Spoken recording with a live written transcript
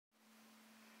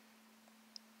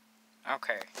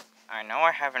Okay, I know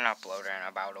I haven't uploaded in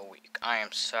about a week. I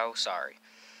am so sorry.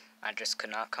 I just could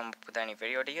not come up with any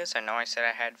video ideas. I know I said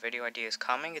I had video ideas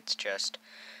coming. It's just,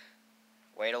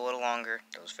 wait a little longer.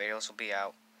 Those videos will be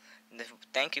out.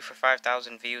 Thank you for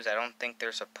 5,000 views. I don't think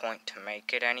there's a point to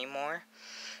make it anymore,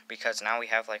 because now we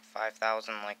have like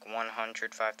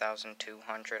 5,100,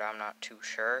 5,200. I'm not too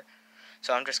sure.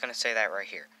 So I'm just going to say that right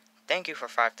here. Thank you for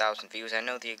 5,000 views. I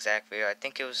know the exact video. I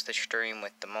think it was the stream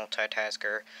with the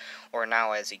multitasker, or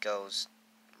now as he goes,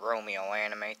 Romeo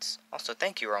Animates. Also,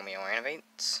 thank you, Romeo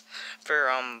Animates,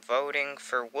 for voting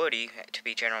for Woody to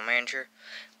be general manager.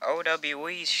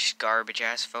 OWE's garbage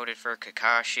ass voted for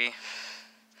Kakashi.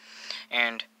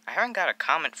 And I haven't got a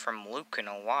comment from Luke in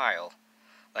a while.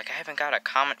 Like, I haven't got a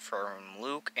comment from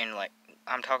Luke in, like,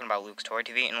 I'm talking about Luke's Toy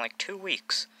TV, in like 2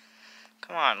 weeks.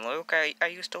 Come on, Luke. I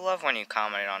used to love when you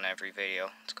commented on every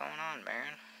video. What's going on,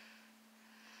 man?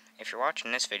 If you're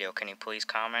watching this video, can you please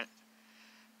comment?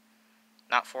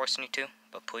 Not forcing you to,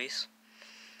 but please.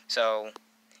 So,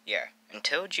 yeah.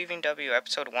 Until GVW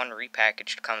Episode 1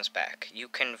 Repackaged comes back, you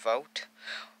can vote.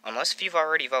 Unless if you've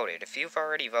already voted. If you've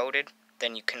already voted,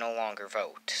 then you can no longer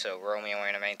vote. So, Romeo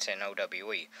Animates and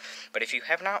OWE. But if you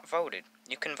have not voted,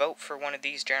 you can vote for one of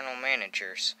these general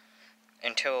managers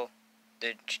until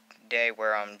the day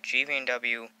where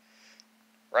GVW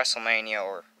WrestleMania,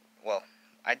 or, well,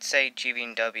 I'd say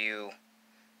GVW's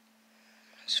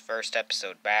first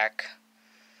episode back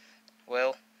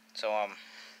will. So,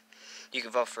 you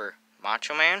can vote for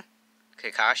Macho Man,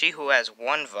 Kakashi, who has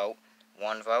one vote,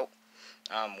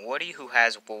 Woody, who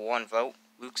has 1 vote,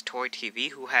 Luke's Toy TV,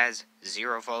 who has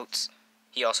 0 votes,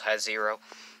 he also has 0,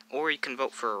 or you can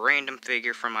vote for a random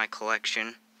figure from my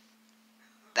collection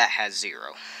that has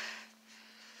 0.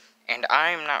 And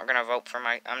I'm not going to vote for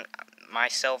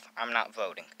myself. I'm not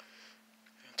voting.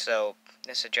 So,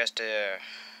 this is just a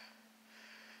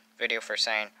video for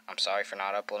saying I'm sorry for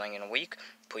not uploading in a week.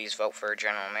 Please vote for a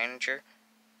general manager.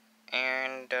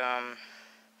 And,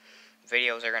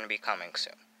 videos are going to be coming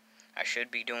soon. I should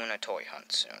be doing a toy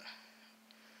hunt soon.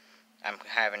 I'm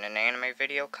having an anime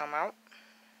video come out.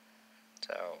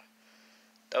 So,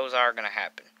 those are going to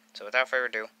happen. So, without further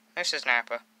ado, this is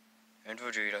Nappa and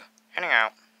Vegeta, heading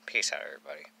out. Peace out,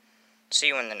 everybody. See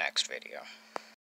you in the next video.